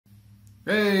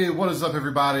Hey, what is up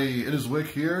everybody? It is Wick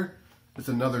here. It's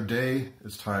another day.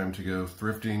 It's time to go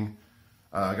thrifting.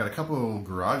 I got a couple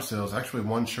garage sales, actually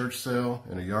one church sale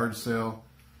and a yard sale.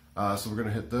 So we're going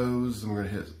to hit those, and we're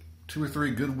going to hit 2 or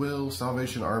 3 Goodwill,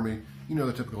 Salvation Army. You know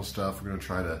the typical stuff. We're going to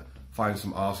try to find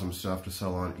some awesome stuff to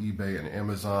sell on eBay and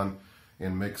Amazon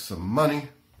and make some money.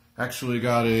 Actually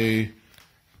got 2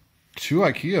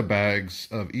 IKEA bags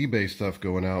of eBay stuff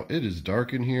going out. It is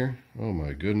dark in here. Oh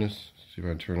my goodness. See if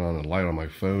I can turn on a light on my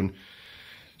phone.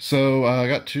 So I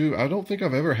got 2. I don't think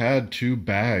I've ever had 2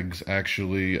 bags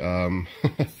actually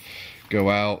go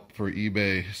out for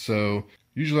eBay. So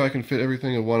usually I can fit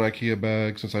everything in one IKEA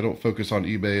bag. Since I don't focus on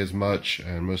eBay as much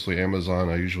and mostly Amazon,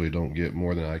 I usually don't get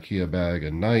more than an IKEA bag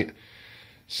a night.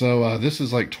 So this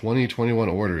is like 21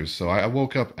 orders. So I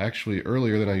woke up actually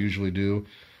earlier than I usually do.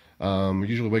 I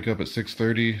usually wake up at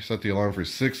 6:30, set the alarm for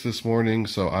 6 this morning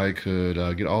so I could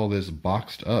get all this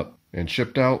boxed up and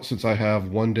shipped out. Since I have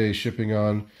 1 day shipping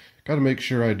on, got to make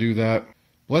sure I do that.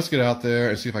 Let's get out there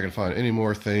and see if I can find any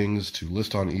more things to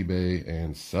list on eBay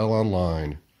and sell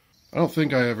online. I don't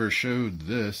think I ever showed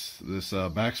this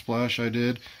backsplash I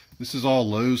did. This is all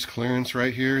Lowe's clearance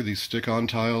right here, these stick-on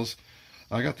tiles.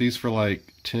 I got these for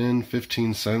like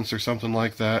 10-15 cents or something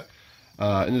like that.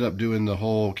 Ended up doing the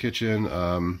whole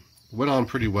kitchen. Went on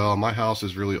pretty well. My house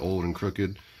is really old and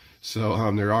crooked, so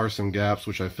there are some gaps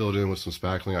which I filled in with some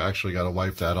spackling. I actually got to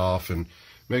wipe that off and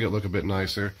make it look a bit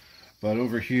nicer. But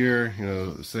over here, you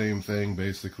know, the same thing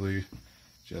basically.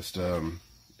 Just it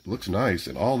looks nice,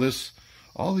 and all these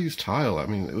tile. I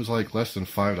mean, it was like less than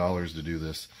 $5 to do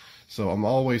this. So I'm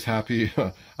always happy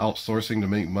outsourcing to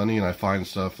make money, and I find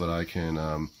stuff that I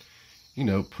can, you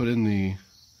know, put in the.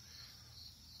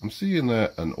 I'm seeing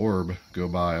that an orb go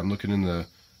by. I'm looking in the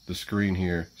screen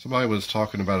here. Somebody was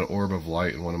talking about an orb of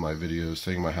light in one of my videos,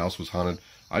 saying my house was haunted.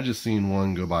 I just seen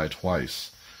one go by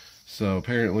twice. So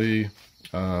apparently,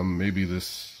 maybe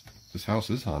this house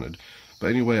is haunted. But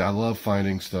anyway, I love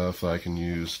finding stuff that I can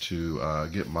use to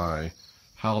get my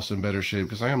house in better shape,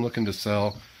 because I am looking to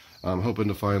sell. I'm hoping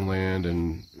to find land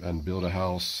and build a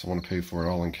house. I want to pay for it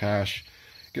all in cash,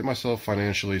 get myself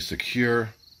financially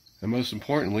secure, and most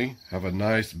importantly, have a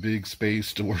nice big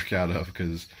space to work out of,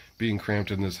 because being cramped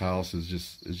in this house is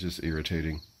just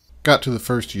irritating. Got to the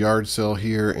first yard sale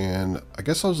here, and I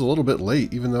guess I was a little bit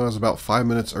late, even though I was about 5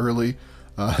 minutes early.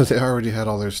 They already had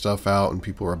all their stuff out and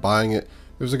people were buying it.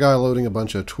 There's a guy loading a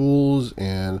bunch of tools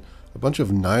and a bunch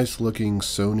of nice looking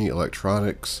Sony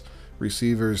electronics,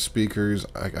 receivers, speakers,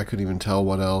 I couldn't even tell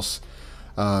what else.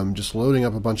 Just loading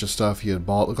up a bunch of stuff he had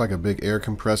bought. Looked like a big air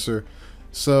compressor.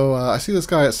 So I see this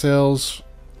guy at sales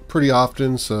pretty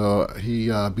often, so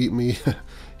he beat me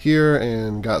here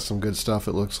and got some good stuff,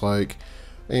 it looks like.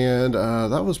 And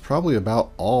that was probably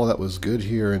about all that was good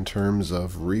here in terms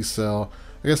of resell.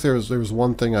 I guess there was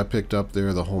one thing I picked up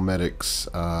there, the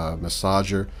Homedics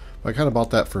massager. I kind of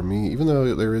bought that for me, even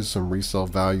though there is some resale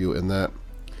value in that.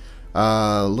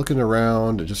 Looking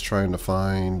around, just trying to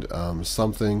find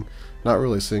something. Not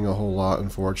really seeing a whole lot,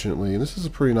 unfortunately. And this is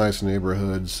a pretty nice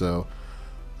neighborhood, so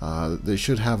they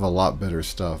should have a lot better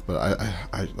stuff. But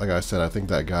I like I said, I think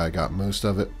that guy got most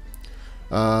of it.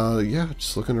 Yeah,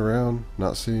 just looking around,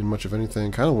 not seeing much of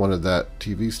anything. Kind of wanted that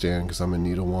TV stand because I'm in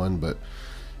need of one, but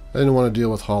I didn't want to deal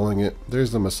with hauling it.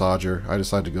 There's the massager. I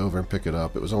decided to go over and pick it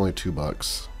up. It was only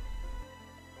 $2.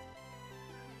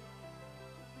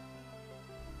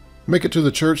 Make it to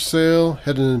the church sale,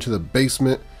 heading into the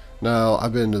basement. Now,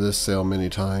 I've been to this sale many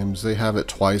times. They have it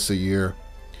twice a year,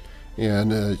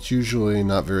 and it's usually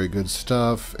not very good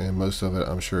stuff, and most of it,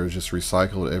 I'm sure, is just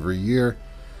recycled every year.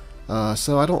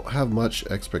 So I don't have much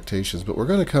expectations, but we're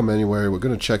going to come anyway. We're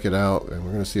going to check it out, and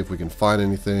we're going to see if we can find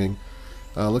anything.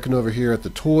 Looking over here at the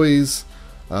toys,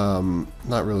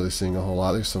 not really seeing a whole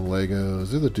lot. There's some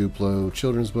Legos, there's the Duplo,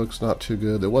 children's books, not too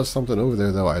good. There was something over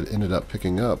there, though, I ended up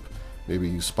picking up. Maybe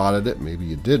you spotted it, maybe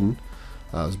you didn't.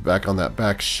 I was back on that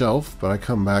back shelf, but I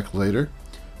come back later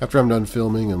after I'm done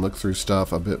filming and look through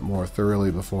stuff a bit more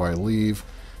thoroughly before I leave,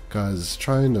 because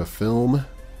trying to film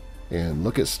and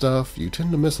look at stuff, you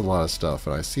tend to miss a lot of stuff,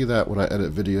 and I see that when I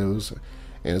edit videos,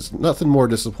 and it's nothing more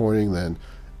disappointing than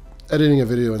editing a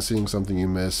video and seeing something you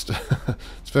missed.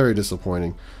 It's very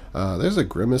disappointing. There's a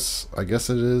Grimace, I guess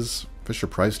it is, Fisher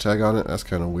price tag on it. That's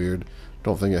kind of weird.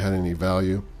 Don't think it had any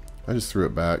value. I just threw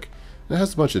it back. It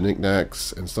has a bunch of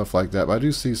knickknacks and stuff like that, but I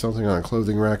do see something on a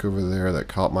clothing rack over there that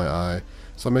caught my eye,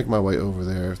 so I make my way over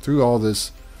there through all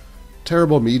this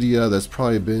terrible media that's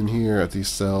probably been here at these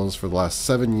sales for the last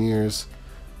 7 years.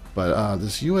 But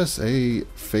this USA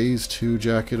Phase 2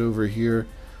 jacket over here,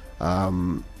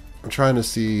 I'm trying to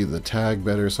see the tag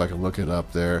better so I can look it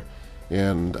up there,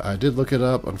 And I did look it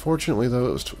up. Unfortunately,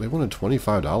 though, they wanted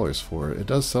 $25 for it. It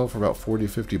does sell for about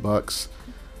 40-50 bucks.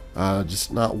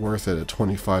 Just not worth it at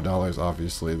 $25,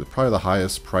 obviously. Probably the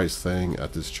highest price thing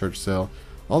at this church sale.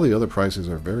 All the other prices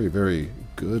are very, very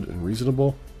good and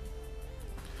reasonable.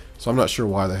 So I'm not sure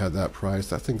why they had that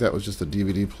price. I think that was just a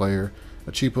DVD player,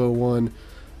 a cheapo one.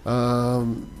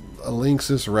 A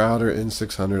Linksys router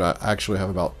N600. I actually have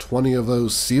about 20 of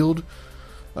those sealed.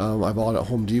 I bought at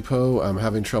Home Depot. I'm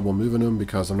having trouble moving them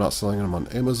because I'm not selling them on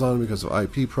Amazon because of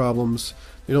IP problems.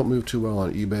 They don't move too well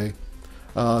on eBay.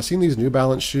 Seen these New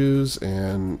Balance shoes,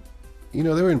 and you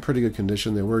know, they were in pretty good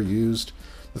condition. They were used.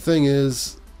 The thing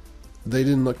is, they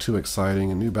didn't look too exciting,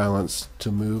 and New Balance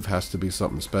to move has to be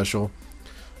something special.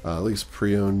 At least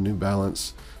pre-owned New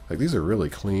Balance. Like, these are really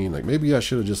clean. Like, maybe I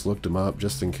should have just looked them up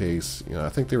just in case. You know, I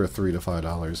think they were $3 to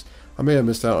 $5. I may have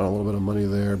missed out on a little bit of money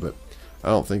there, but I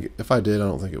don't think, if I did, I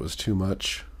don't think it was too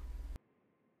much.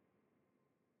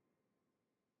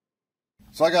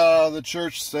 So I got out of the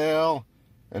church sale,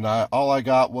 and all I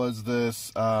got was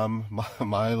this,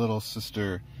 my little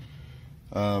sister,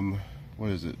 what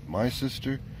is it, my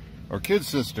sister? Or kid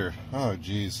sister, oh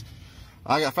geez.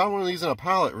 I found one of these in a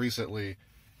pallet recently,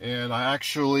 and I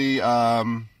actually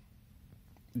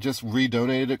just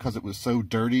redonated it because it was so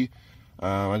dirty.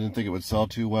 I didn't think it would sell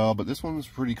too well, but this one's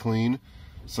pretty clean.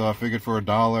 So I figured for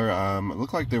 $1. It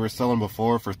looked like they were selling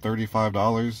before for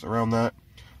 $35, around that.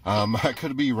 I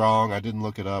could be wrong. I didn't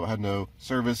look it up. I had no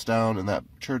service down in that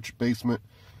church basement.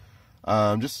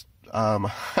 I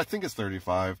think it's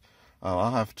 $35.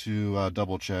 I'll have to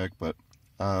double check, but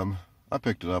I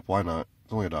picked it up. Why not?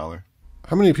 It's only $1.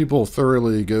 How many people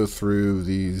thoroughly go through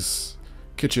these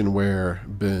kitchenware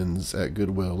bins at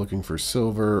Goodwill looking for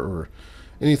silver or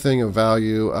anything of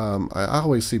value? I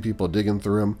always see people digging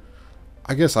through them.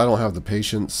 I guess I don't have the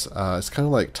patience. It's kind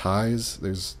of like ties.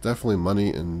 There's definitely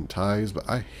money in ties, but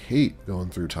I hate going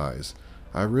through ties.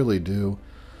 I really do.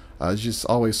 There's just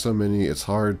always so many. It's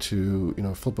hard to, you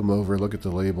know, flip them over, look at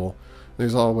the label.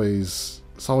 It's always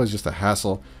just a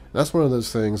hassle. And that's one of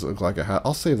those things that look like a hat.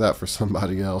 I'll save that for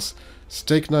somebody else.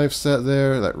 Steak knife set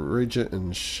there, that Regent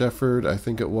and Shefford, I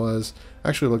think it was. I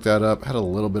actually looked that up. Had a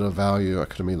little bit of value. I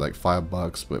could have made like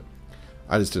 $5, but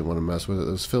I just didn't want to mess with it.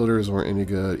 Those filters weren't any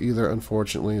good either,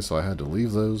 unfortunately, so I had to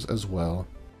leave those as well.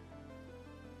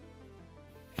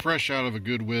 Fresh out of a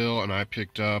Goodwill, and I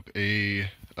picked up a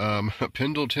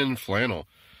Pendleton flannel.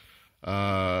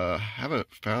 Haven't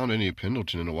found any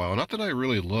Pendleton in a while. Not that I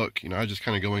really look, you know, I just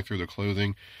kind of going through the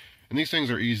clothing. And these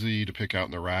things are easy to pick out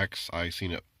in the racks. I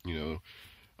seen it, you know,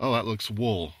 oh, that looks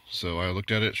wool. So I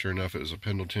looked at it, sure enough, it was a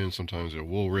Pendleton. Sometimes they're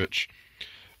wool rich.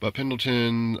 But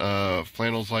Pendleton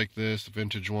flannels like this, the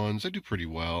vintage ones, they do pretty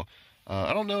well.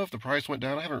 I don't know if the price went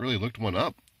down. I haven't really looked one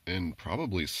up in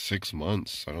probably 6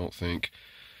 months, I don't think.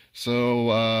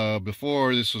 So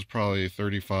before, this was probably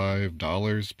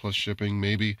 $35 plus shipping,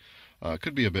 maybe.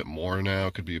 Could be a bit more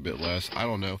now, could be a bit less. I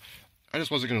don't know. I just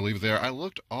wasn't going to leave it there. I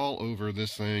looked all over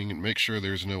this thing and make sure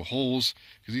there's no holes,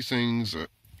 because these things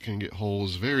can get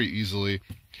holes very easily.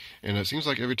 And it seems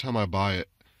like every time I buy it,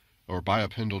 or buy a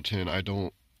Pendleton,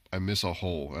 I miss a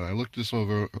hole. And I looked this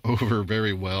over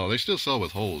very well. They still sell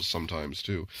with holes sometimes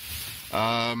too. But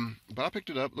I picked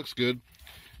it up, looks good.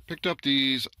 Picked up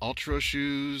these Ultra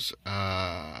shoes.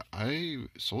 I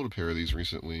sold a pair of these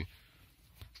recently.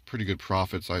 Pretty good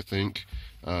profits, I think.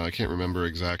 I can't remember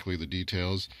exactly the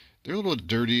details. They're a little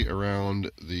dirty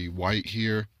around the white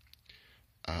here,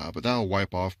 but that'll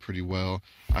wipe off pretty well.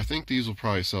 I think these will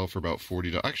probably sell for about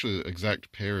 $40. Actually, the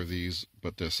exact pair of these,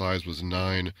 but the size was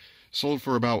 9. Sold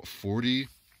for about $40.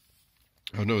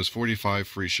 Oh no, it's $45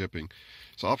 free shipping.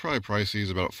 So I'll probably price these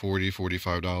about $40,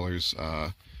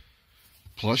 $45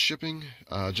 plus shipping,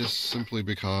 just simply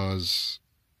because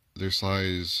they're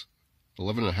size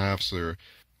 11.5, so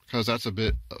because that's a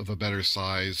bit of a better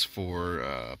size for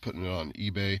putting it on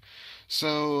eBay.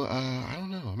 So I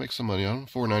don't know, I'll make some money on them.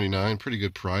 $4.99, pretty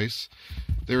good price.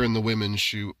 They're in the women's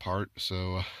shoe part,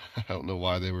 so I don't know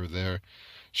why they were there.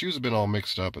 Shoes have been all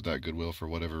mixed up at that Goodwill for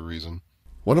whatever reason.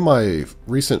 One of my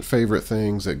recent favorite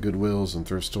things at Goodwills and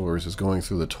thrift stores is going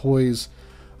through the toys,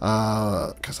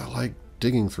 because I like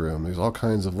digging through them. There's all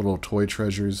kinds of little toy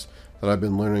treasures that I've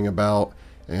been learning about,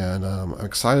 and I'm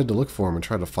excited to look for them and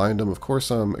try to find them. Of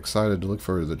course, I'm excited to look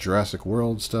for the Jurassic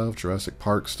World stuff, Jurassic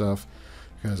Park stuff,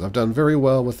 because I've done very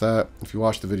well with that. If you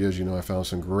watch the videos, you know I found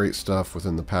some great stuff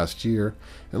within the past year.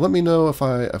 And let me know if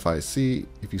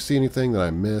you see anything that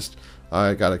I missed.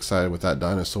 I got excited with that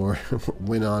dinosaur,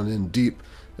 went on in deep.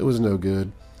 It was no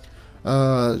good.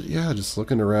 Yeah, just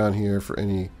looking around here for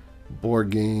any board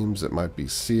games that might be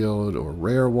sealed or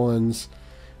rare ones.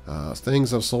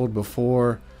 Things I've sold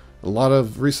before. A lot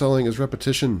of reselling is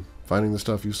repetition, finding the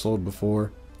stuff you sold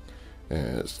before.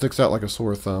 And it sticks out like a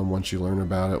sore thumb once you learn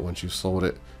about it, once you've sold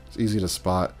it. It's easy to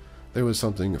spot. There was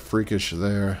something freakish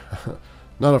there.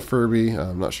 Not a Furby,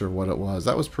 I'm not sure what it was.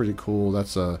 That was pretty cool.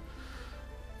 That's a,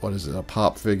 what is it, a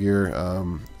pop figure.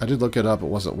 I did look it up, it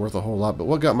wasn't worth a whole lot, but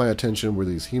what got my attention were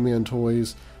these He-Man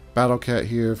toys. Battle Cat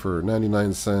here for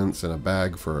 99 cents and a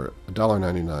bag for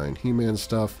 $1.99. He-Man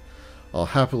stuff, I'll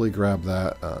happily grab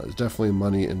that. There's definitely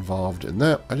money involved in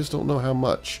that. I just don't know how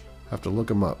much. Have to look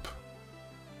them up.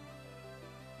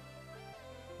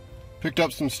 Picked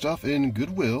up some stuff in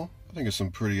Goodwill. I think it's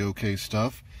some pretty okay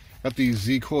stuff. Got these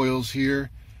Z coils here.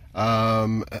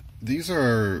 These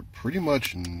are pretty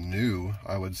much new,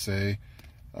 I would say.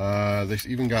 They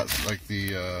even got like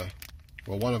the,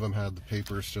 well, one of them had the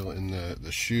paper still in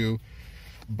the shoe.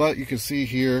 But you can see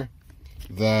here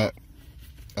that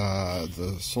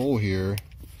the sole here,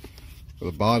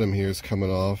 the bottom here is coming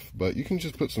off. But you can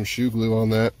just put some shoe glue on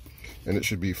that and it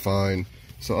should be fine.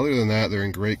 So other than that, they're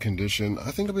in great condition.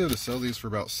 I think I'll be able to sell these for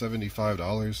about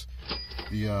 $75.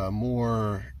 The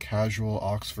more casual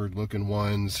Oxford looking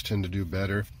ones tend to do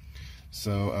better.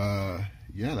 So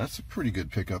yeah, that's a pretty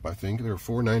good pickup, I think. They're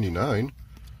 $4.99.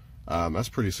 That's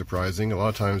pretty surprising. A lot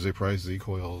of times they price Z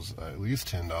coils at least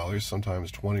 $10,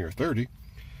 sometimes $20 or $30.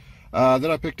 Then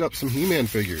I picked up some He-Man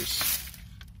figures.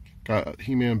 Got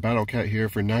He-Man Battle Cat here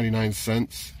for 99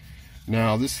 cents.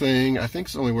 Now this thing, I think,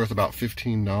 is only worth about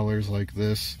 $15 like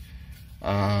this.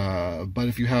 But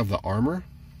if you have the armor,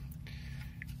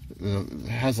 it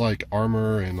has like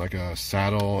armor and like a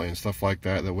saddle and stuff like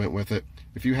that that went with it.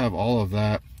 If you have all of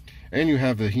that, and you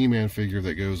have the He-Man figure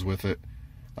that goes with it,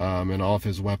 and all of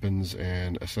his weapons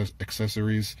and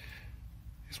accessories,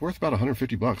 it's worth about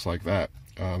 150 bucks like that.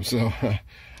 So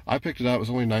I picked it up. It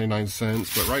was only 99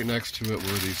 cents, but right next to it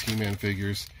were these He-Man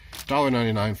figures.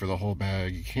 $1.99 for the whole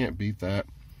bag. You can't beat that.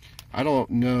 I don't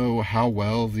know how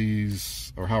well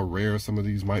these, or how rare some of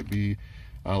these might be.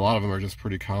 A lot of them are just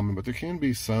pretty common, but there can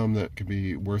be some that could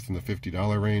be worth in the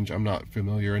 $50 range. I'm not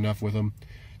familiar enough with them,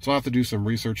 so I'll have to do some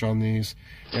research on these.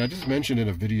 And I just mentioned in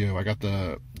a video, I got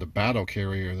the battle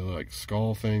carrier, the like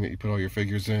skull thing that you put all your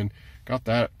figures in. Got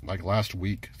that like last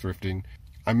week thrifting.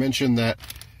 I mentioned that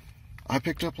I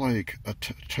picked up like a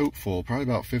tote full, probably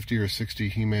about 50 or 60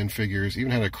 He-Man figures.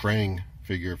 Even had a Krang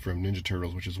figure from Ninja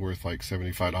Turtles, which is worth like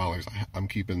 $75. I'm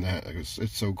keeping that.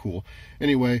 It's so cool.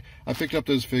 Anyway, I picked up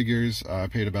those figures. I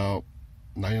paid about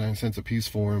 99 cents a piece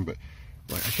for them, but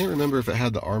like, I can't remember if it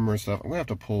had the armor and stuff. I'm gonna have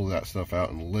to pull that stuff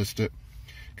out and list it,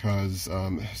 because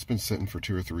it's been sitting for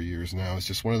 2 or 3 years now. It's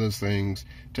just one of those things,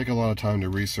 take a lot of time to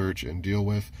research and deal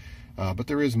with. But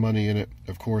there is money in it,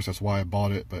 of course. That's why I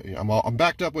bought it. But yeah, I'm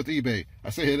backed up with eBay.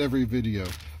 I say it every video.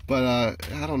 But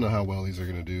I don't know how well these are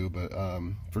going to do. But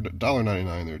for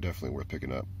 $1.99, they're definitely worth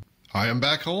picking up. I am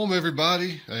back home,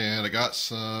 everybody. And I got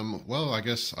some, well, I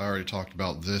guess I already talked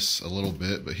about this a little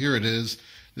bit. But here it is,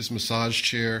 this massage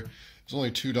chair. It's only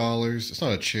 $2. It's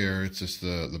not a chair. It's just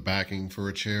the backing for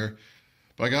a chair.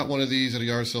 But I got one of these at a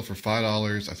yard sale for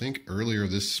 $5, I think earlier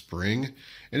this spring,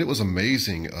 and it was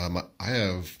amazing. I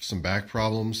have some back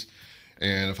problems,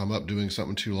 and if I'm up doing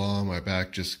something too long, my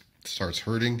back just starts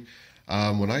hurting.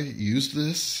 When I use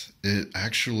this, it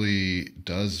actually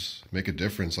does make a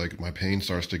difference. Like, my pain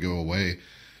starts to go away.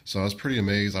 So I was pretty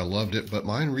amazed. I loved it, but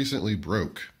mine recently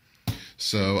broke.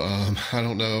 So I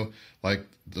don't know, like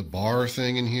the bar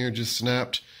thing in here just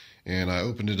snapped, and I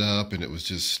opened it up and it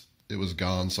was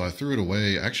gone, so I threw it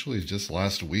away actually just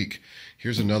last week.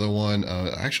 Here's another one,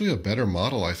 actually a better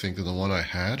model, I think, than the one I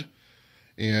had.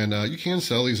 And you can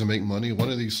sell these and make money. One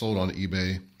of these sold on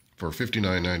eBay for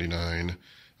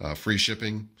 $59.99, free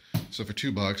shipping. So for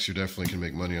 $2, you definitely can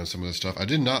make money on some of this stuff. I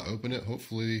did not open it.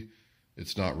 Hopefully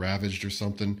it's not ravaged or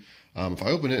something. If I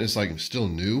open it, it's like still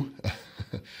new.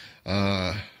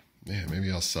 Man,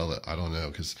 maybe I'll sell it. I don't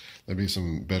know, because there'd be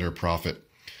some better profit.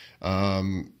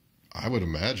 I would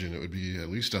imagine it would be at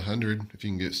least 100 if you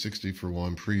can get 60 for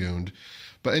one pre-owned.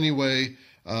 But anyway,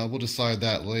 we'll decide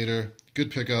that later. Good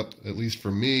pickup, at least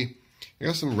for me. I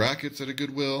got some rackets at a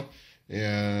Goodwill,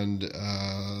 and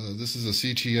this is a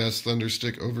CTS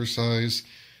Thunderstick oversize,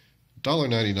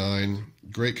 $1.99.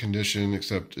 Great condition,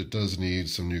 except it does need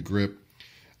some new grip.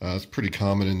 It's pretty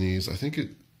common in these. I think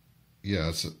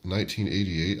it's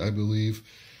 1988, I believe.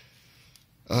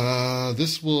 I'll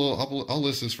list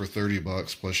this for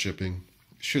 $30 plus shipping.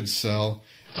 Should sell.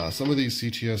 Some of these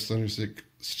CTS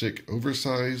Thunderstick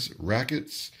oversize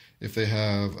rackets, if they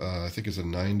have, I think it's a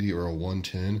 90 or a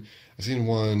 110. I've seen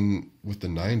one with the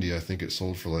 90, I think it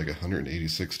sold for like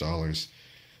 $186.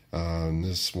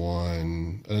 This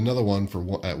one, and another one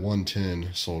at 110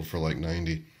 sold for like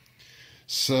 $90.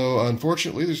 So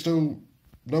unfortunately, there's no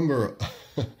number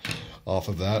off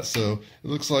of that. So it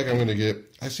looks like I'm going to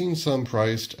get, I've seen some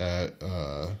priced at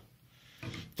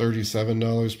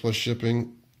 $37 plus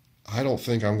shipping. I don't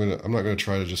think I'm not going to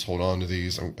try to just hold on to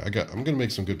these. I'm going to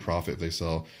make some good profit if they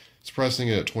sell. It's pricing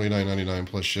it at $29.99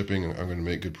 plus shipping, and I'm going to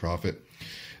make good profit.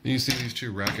 And you see these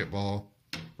two racquetball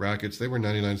rackets. They were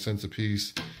 99 cents a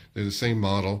piece. They're the same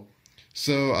model.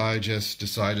 So I just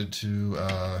decided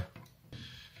to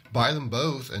buy them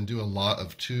both and do a lot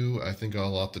of two. I think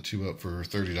I'll lot the two up for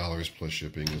 $30 plus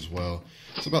shipping as well.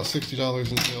 It's about $60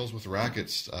 in sales with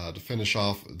rackets to finish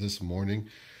off this morning.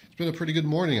 It's been a pretty good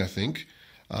morning, I think.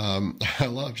 I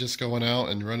love just going out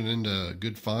and running into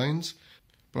good finds.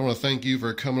 But I want to thank you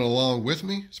for coming along with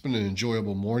me. It's been an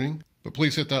enjoyable morning. But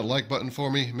please hit that like button for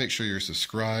me. Make sure you're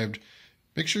subscribed.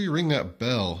 Make sure you ring that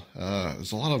bell.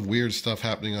 There's a lot of weird stuff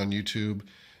happening on YouTube.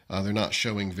 They're not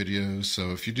showing videos.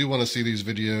 So if you do want to see these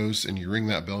videos and you ring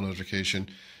that bell notification,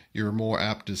 you're more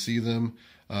apt to see them.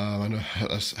 I know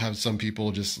I have some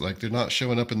people just like, they're not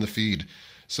showing up in the feed.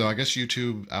 So I guess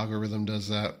YouTube algorithm does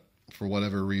that for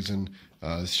whatever reason.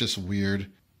 It's just weird.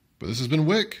 But this has been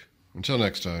Wick. Until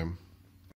next time.